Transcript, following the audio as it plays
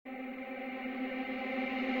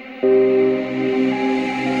Hello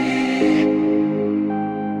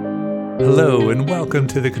and welcome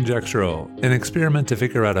to The Conjectural, an experiment to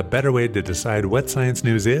figure out a better way to decide what science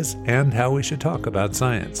news is and how we should talk about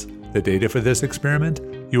science. The data for this experiment?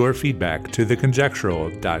 Your feedback to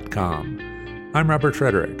theconjectural.com. I'm Robert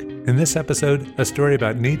Frederick. In this episode, a story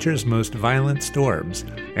about nature's most violent storms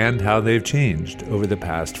and how they've changed over the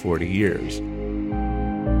past 40 years.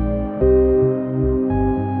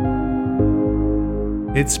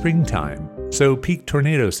 It's springtime, so peak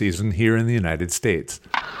tornado season here in the United States.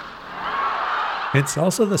 It's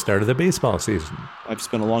also the start of the baseball season. I've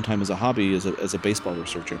spent a long time as a hobby as a baseball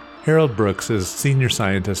researcher. Harold Brooks is senior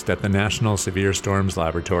scientist at the National Severe Storms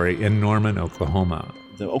Laboratory in Norman, Oklahoma.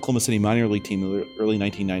 The Oklahoma City minor league team in the early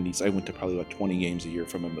 1990s, I went to probably about 20 games a year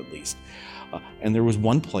from them at least. And there was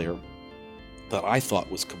one player that I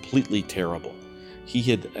thought was completely terrible.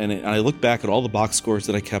 And I look back at all the box scores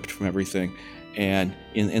that I kept from everything, and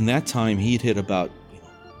in that time he'd hit about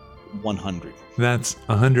 100. That's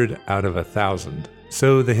 100 out of 1,000.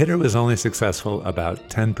 So the hitter was only successful about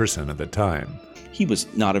 10% of the time. He was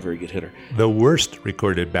not a very good hitter. The worst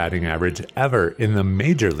recorded batting average ever in the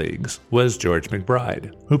major leagues was George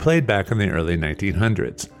McBride, who played back in the early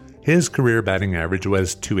 1900s. His career batting average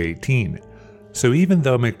was .218. So even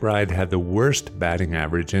though McBride had the worst batting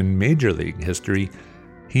average in major league history,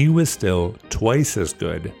 he was still twice as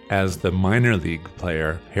good as the minor league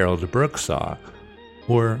player Harold Brooks saw,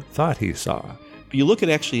 or thought he saw. But you look at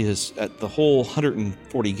at the whole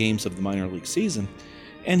 140 games of the minor league season,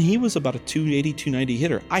 and he was about a 280, 290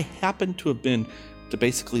 hitter. I happened to have been to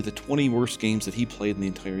basically the 20 worst games that he played in the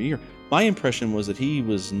entire year. My impression was that he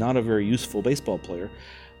was not a very useful baseball player,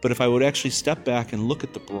 but if I would actually step back and look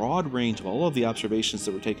at the broad range of all of the observations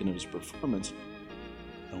that were taken of his performance,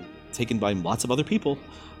 taken by lots of other people,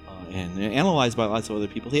 and analyzed by lots of other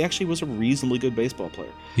people, he actually was a reasonably good baseball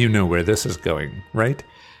player. You know where this is going, right?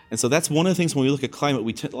 And so that's one of the things when we look at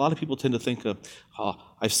climate, a lot of people tend to think of,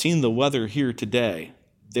 I've seen the weather here today,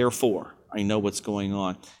 therefore I know what's going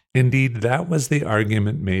on. Indeed, that was the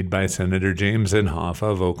argument made by Senator James Inhofe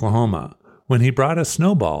of Oklahoma when he brought a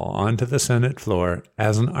snowball onto the Senate floor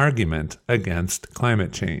as an argument against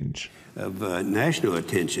climate change. Of national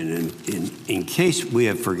attention, and in case we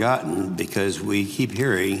have forgotten, because we keep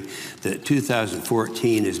hearing that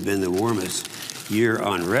 2014 has been the warmest year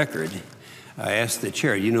on record, I asked the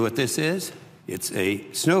chair, you know what this is? It's a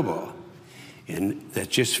snowball, and that's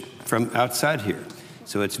just from outside here.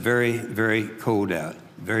 So it's very, very cold out,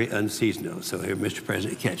 very unseasonal. So here, Mr.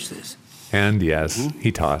 President, catch this. And yes,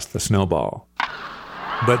 he tossed the snowball.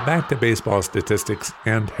 But back to baseball statistics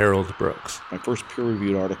and Harold Brooks. My first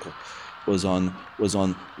peer-reviewed article was on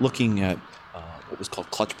looking at what was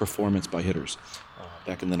called clutch performance by hitters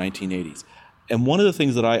back in the 1980s. And one of the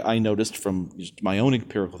things that I noticed from just my own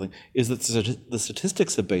empirical thing is that the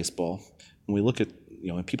statistics of baseball, when we look at,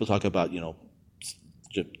 and people talk about, being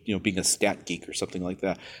a stat geek or something like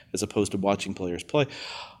that, as opposed to watching players play,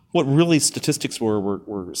 what really statistics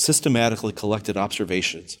were systematically collected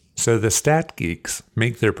observations. So the stat geeks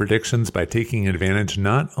make their predictions by taking advantage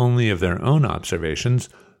not only of their own observations,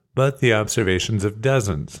 but the observations of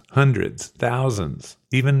dozens, hundreds, thousands,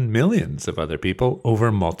 even millions of other people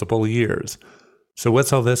over multiple years. So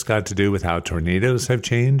what's all this got to do with how tornadoes have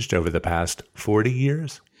changed over the past 40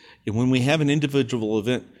 years? And when we have an individual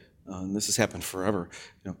event, and this has happened forever,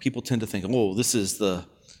 people tend to think, this is the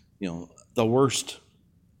worst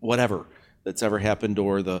whatever that's ever happened,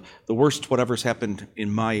 or the worst whatever's happened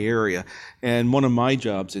in my area. And one of my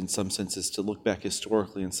jobs, in some sense, is to look back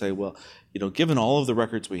historically and say, given all of the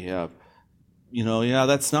records we have,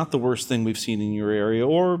 that's not the worst thing we've seen in your area,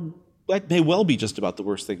 or that may well be just about the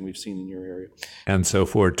worst thing we've seen in your area. And so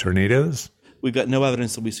for tornadoes? We've got no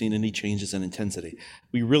evidence that we've seen any changes in intensity.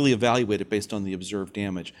 We really evaluate it based on the observed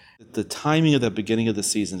damage. The timing of the beginning of the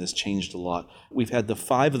season has changed a lot. We've had the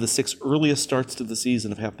 5 of the 6 earliest starts to the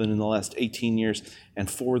season have happened in the last 18 years, and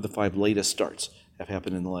 4 of the 5 latest starts have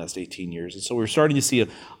happened in the last 18 years. And so we're starting to see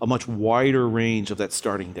a much wider range of that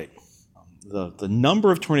starting date. The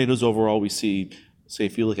number of tornadoes overall we see, say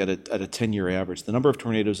if you look at a 10-year average, the number of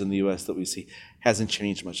tornadoes in the U.S. that we see hasn't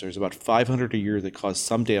changed much. There's about 500 a year that cause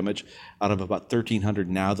some damage out of about 1,300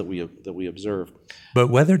 now that we observe. But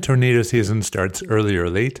whether tornado season starts early or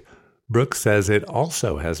late, Brooks says it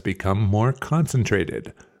also has become more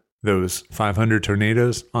concentrated. Those 500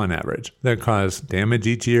 tornadoes, on average, that cause damage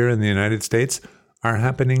each year in the United States are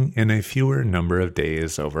happening in a fewer number of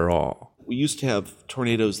days overall. We used to have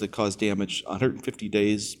tornadoes that caused damage 150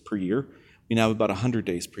 days per year. We now have about 100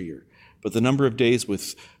 days per year. But the number of days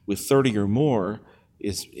with 30 or more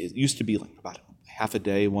it used to be like about half a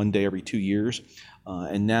day, 1 day every 2 years.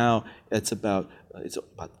 And now it's about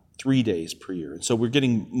 3 days per year. And so we're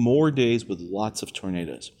getting more days with lots of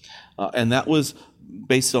tornadoes. And that was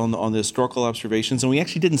based on the historical observations. And we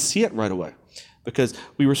actually didn't see it right away because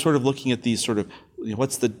we were sort of looking at these sort of,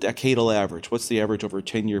 what's the decadal average? What's the average over a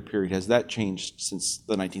 10-year period? Has that changed since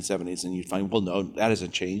the 1970s? And you'd find, well, no, that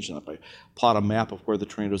hasn't changed. And if I plot a map of where the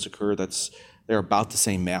tornadoes occur, they're about the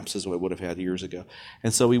same maps as what we would have had years ago.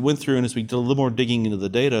 And so we went through, and as we did a little more digging into the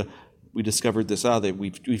data, we discovered this that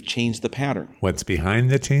we've changed the pattern. What's behind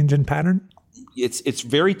the change in pattern? It's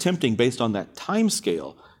very tempting based on that time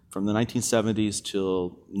scale from the 1970s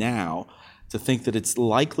till now to think that it's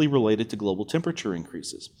likely related to global temperature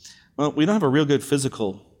increases. Well, we don't have a real good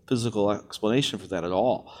physical explanation for that at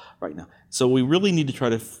all right now. So we really need to try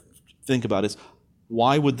to think about is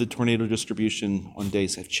why would the tornado distribution on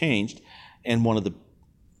days have changed? And one of the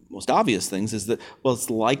most obvious things is that, well, it's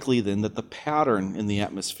likely then that the pattern in the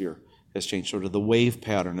atmosphere has changed, sort of the wave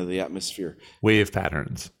pattern of the atmosphere. Wave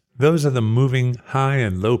patterns. Those are the moving high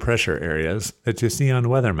and low pressure areas that you see on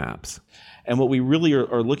weather maps. And what we really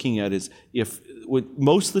are looking at is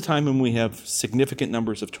most of the time when we have significant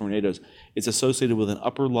numbers of tornadoes, it's associated with an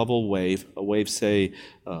upper level wave, a wave, say,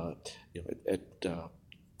 at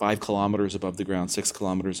 5 kilometers above the ground, 6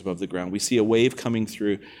 kilometers above the ground. We see a wave coming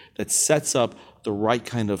through that sets up the right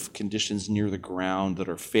kind of conditions near the ground that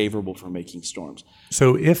are favorable for making storms.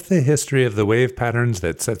 So if the history of the wave patterns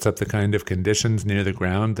that sets up the kind of conditions near the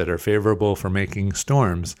ground that are favorable for making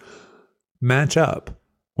storms match up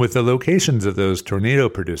with the locations of those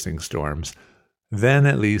tornado-producing storms, then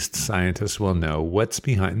at least scientists will know what's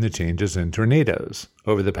behind the changes in tornadoes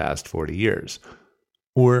over the past 40 years.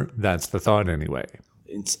 Or that's the thought anyway.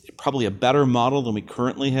 It's probably a better model than we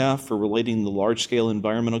currently have for relating the large-scale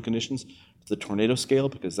environmental conditions to the tornado scale,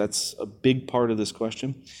 because that's a big part of this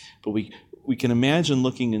question. But we can imagine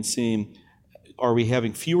looking and seeing, are we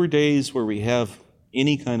having fewer days where we have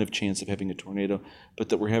any kind of chance of having a tornado, but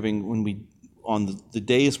that we're having, on the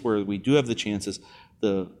days where we do have the chances,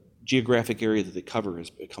 the geographic area that they cover has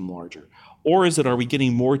become larger? Or are we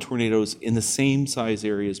getting more tornadoes in the same size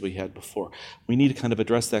areas we had before? We need to kind of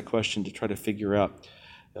address that question to try to figure out,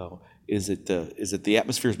 is it the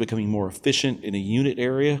atmosphere is becoming more efficient in a unit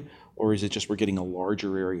area, or is it just we're getting a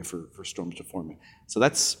larger area for storms to form? So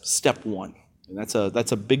that's step one, and that's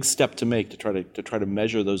a big step to make to try to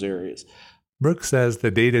measure those areas. Brooks says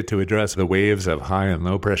the data to address the waves of high and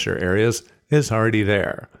low pressure areas is already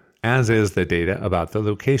there, as is the data about the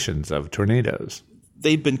locations of tornadoes.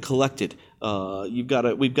 They've been collected. We've got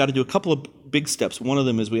to do a couple of big steps. One of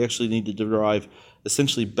them is we actually need to derive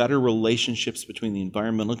essentially better relationships between the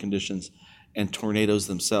environmental conditions and tornadoes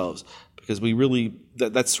themselves, because we really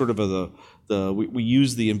that's sort of we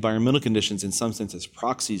use the environmental conditions in some sense as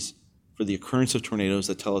proxies for the occurrence of tornadoes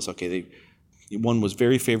that tell us, okay, one was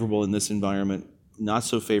very favorable in this environment, not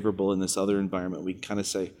so favorable in this other environment. We can kind of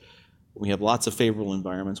say, we have lots of favorable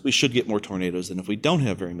environments, we should get more tornadoes than if we don't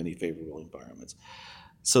have very many favorable environments.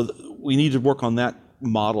 So we need to work on that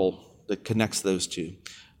model that connects those two.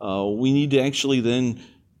 We need to actually then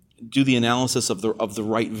do the analysis of the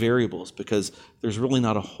right variables, because there's really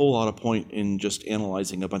not a whole lot of point in just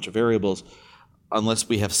analyzing a bunch of variables unless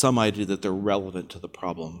we have some idea that they're relevant to the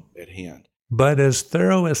problem at hand. But as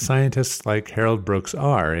thorough as scientists like Harold Brooks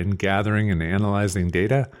are in gathering and analyzing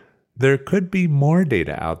data, there could be more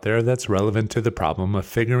data out there that's relevant to the problem of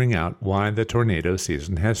figuring out why the tornado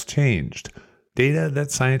season has changed. Data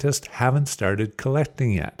that scientists haven't started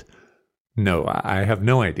collecting yet. No, I have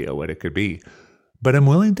no idea what it could be, but I'm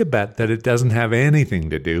willing to bet that it doesn't have anything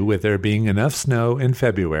to do with there being enough snow in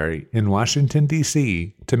February in Washington,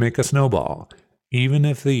 D.C. to make a snowball, even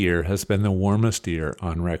if the year has been the warmest year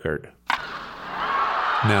on record.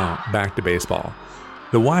 Now, back to baseball.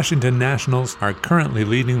 The Washington Nationals are currently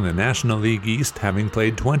leading the National League East, having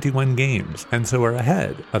played 21 games, and so are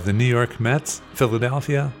ahead of the New York Mets,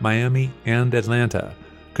 Philadelphia, Miami, and Atlanta.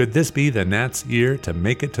 Could this be the Nats' year to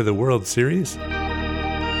make it to the World Series?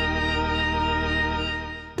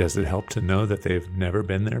 Does it help to know that they've never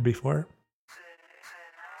been there before?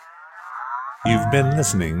 You've been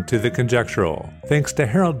listening to The Conjectural. Thanks to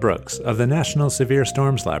Harold Brooks of the National Severe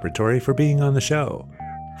Storms Laboratory for being on the show.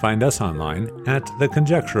 Find us online at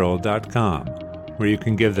theconjectural.com, where you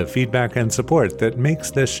can give the feedback and support that makes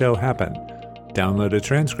this show happen. Download a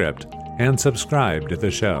transcript and subscribe to the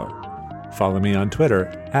show. Follow me on Twitter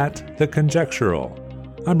at theconjectural.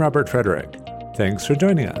 I'm Robert Frederick. Thanks for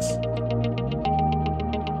joining us.